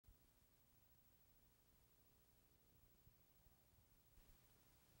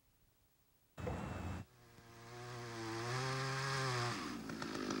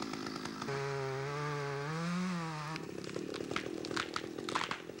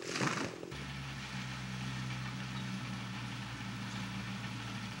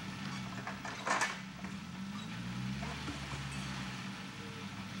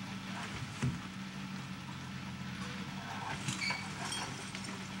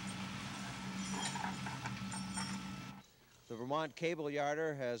Vermont Cable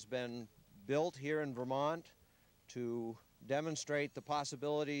Yarder has been built here in Vermont to demonstrate the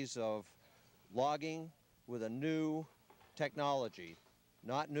possibilities of logging with a new technology,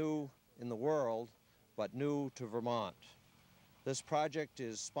 not new in the world, but new to Vermont. This project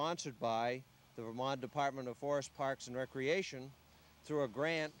is sponsored by the Vermont Department of Forest, Parks and Recreation through a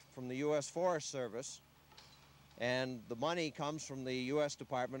grant from the U.S. Forest Service, and the money comes from the U.S.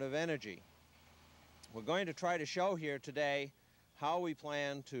 Department of Energy. We're going to try to show here today how we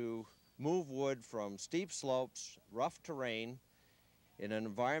plan to move wood from steep slopes, rough terrain, in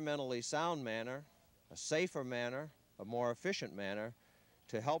an environmentally sound manner, a safer manner, a more efficient manner,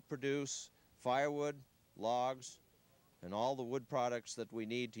 to help produce firewood, logs, and all the wood products that we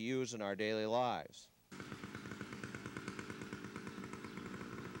need to use in our daily lives.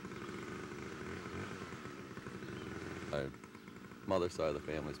 My mother's side of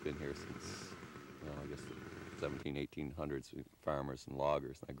the family's been here since, I guess, the 1800s, farmers and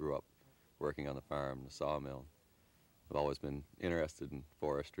loggers. I grew up working on the farm, the sawmill. I've always been interested in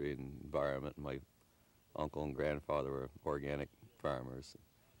forestry and environment. My uncle and grandfather were organic farmers.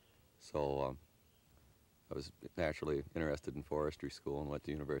 So I was naturally interested in forestry school and went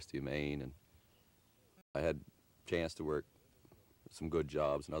to University of Maine. And I had a chance to work some good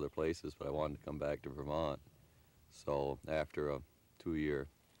jobs in other places, but I wanted to come back to Vermont. So after a 2-year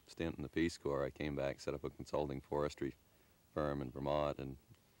stint in the Peace Corps, I came back, set up a consulting forestry firm in Vermont, and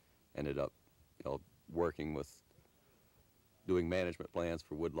ended up, working with doing management plans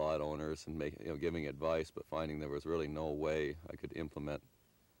for woodlot owners and giving advice, but finding there was really no way I could implement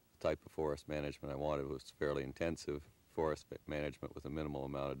the type of forest management I wanted. It was fairly intensive forest management with a minimal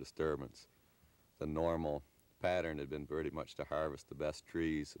amount of disturbance. The normal pattern had been pretty much to harvest the best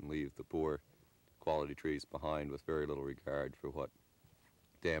trees and leave the poor quality trees behind with very little regard for what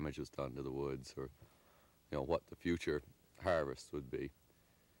damage was done to the woods or what the future harvest would be.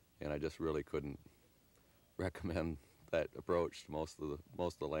 And I just really couldn't recommend that approach to most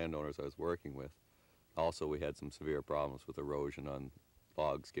of the landowners I was working with. Also, we had some severe problems with erosion on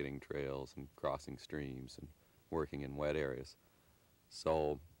logs getting trails and crossing streams and working in wet areas.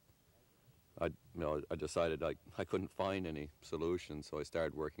 So I decided I couldn't find any solutions, so I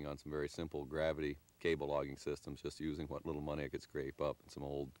started working on some very simple gravity cable logging systems, just using what little money I could scrape up and some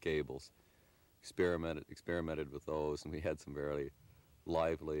old cables. Experimented with those, and we had some very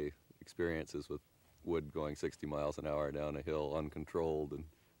lively experiences with wood going 60 miles an hour down a hill uncontrolled and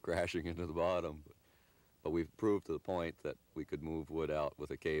crashing into the bottom. But we've proved to the point that we could move wood out with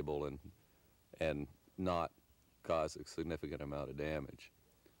a cable and not cause a significant amount of damage.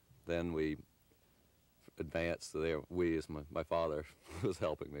 Then we advanced there. My father was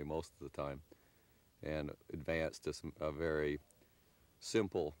helping me most of the time, and advanced to a very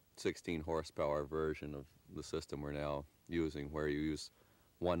simple 16 horsepower version of the system we're now using, where you use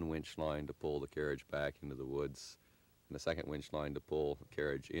one winch line to pull the carriage back into the woods and a second winch line to pull the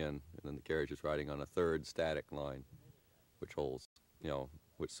carriage in, and then the carriage is riding on a third static line which holds,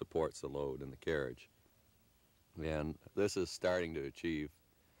 which supports the load in the carriage. And this is starting to achieve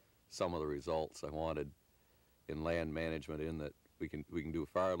some of the results I wanted in land management, in that we can do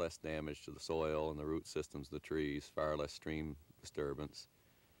far less damage to the soil and the root systems of the trees, far less stream disturbance,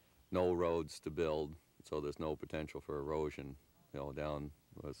 no roads to build, so there's no potential for erosion, down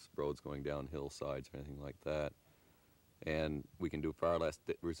with roads going down hillsides or anything like that. And we can do far less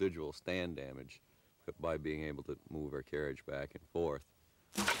residual stand damage by being able to move our carriage back and forth.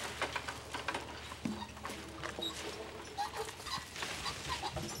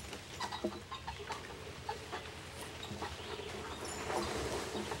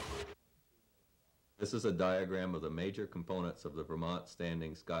 This is a diagram of the major components of the Vermont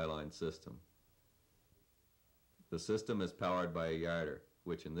standing skyline system. The system is powered by a yarder,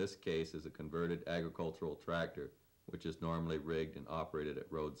 which in this case is a converted agricultural tractor, which is normally rigged and operated at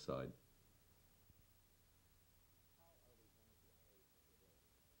roadside.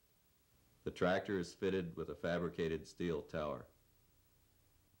 The tractor is fitted with a fabricated steel tower.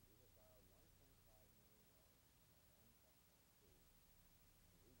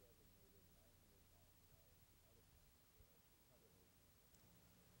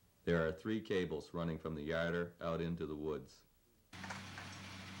 There are 3 cables running from the yarder out into the woods.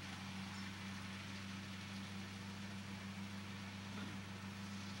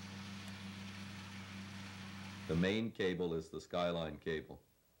 The main cable is the skyline cable.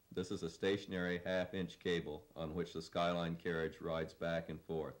 This is a stationary half-inch cable on which the skyline carriage rides back and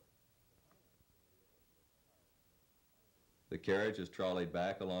forth. The carriage is trolleyed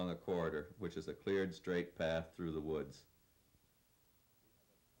back along a corridor, which is a cleared straight path through the woods.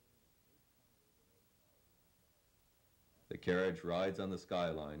 The carriage rides on the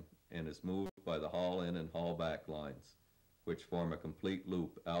skyline and is moved by the haul-in and haul-back lines, which form a complete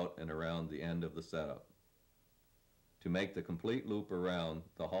loop out and around the end of the setup. To make the complete loop around,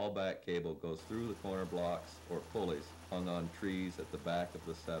 the haul-back cable goes through the corner blocks or pulleys hung on trees at the back of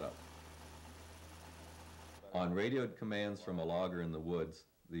the setup. On radioed commands from a logger in the woods,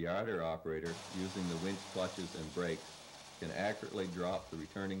 the yarder operator, using the winch clutches and brakes, can accurately drop the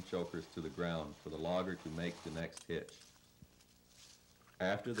returning chokers to the ground for the logger to make the next hitch.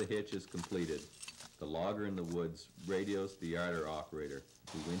 After the hitch is completed, the logger in the woods radios the yarder operator,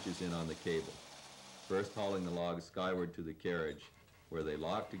 who winches in on the cable, first hauling the logs skyward to the carriage, where they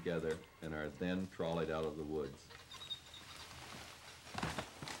lock together and are then trolleyed out of the woods.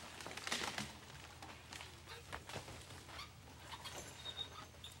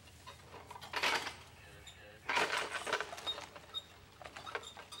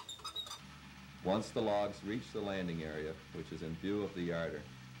 Once the logs reach the landing area, which is in view of the yarder,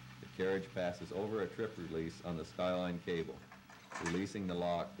 the carriage passes over a trip release on the skyline cable, releasing the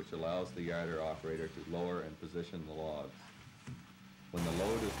lock which allows the yarder operator to lower and position the logs. When the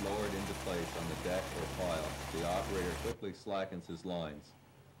load is lowered into place on the deck or pile, the operator quickly slackens his lines,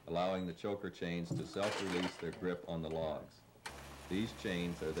 allowing the choker chains to self-release their grip on the logs. These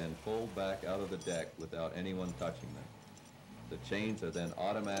chains are then pulled back out of the deck without anyone touching them. The chains are then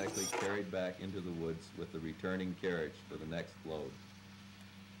automatically carried back into the woods with the returning carriage for the next load.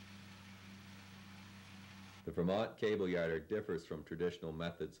 The Vermont cable yarder differs from traditional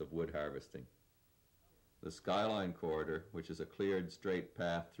methods of wood harvesting. The skyline corridor, which is a cleared straight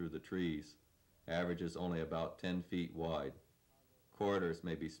path through the trees, averages only about 10 feet wide. Corridors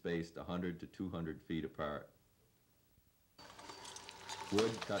may be spaced 100 to 200 feet apart.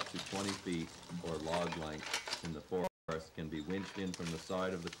 Wood cut to 20 feet or log length in the forest can be winched in from the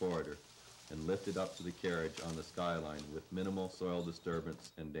side of the corridor and lifted up to the carriage on the skyline with minimal soil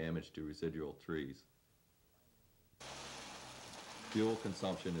disturbance and damage to residual trees. Fuel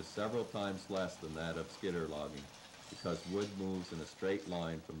consumption is several times less than that of skidder logging because wood moves in a straight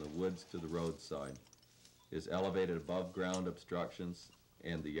line from the woods to the roadside, is elevated above ground obstructions,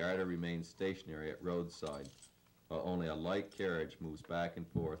 and the yarder remains stationary at roadside, while only a light carriage moves back and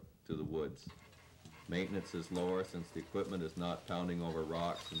forth to the woods. Maintenance is lower since the equipment is not pounding over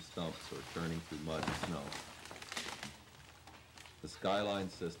rocks and stumps or turning through mud and snow. The skyline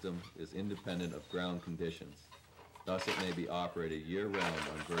system is independent of ground conditions. Thus it may be operated year-round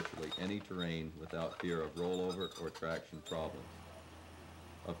on virtually any terrain without fear of rollover or traction problems.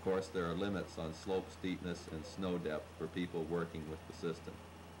 Of course, there are limits on slope steepness and snow depth for people working with the system.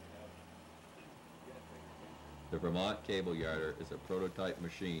 The Vermont cable yarder is a prototype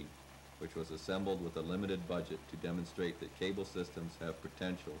machine which was assembled with a limited budget to demonstrate that cable systems have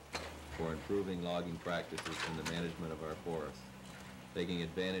potential for improving logging practices in the management of our forests. Taking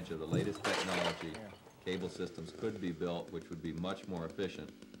advantage of the latest technology, cable systems could be built which would be much more efficient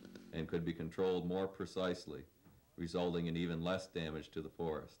and could be controlled more precisely, resulting in even less damage to the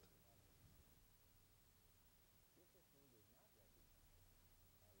forest.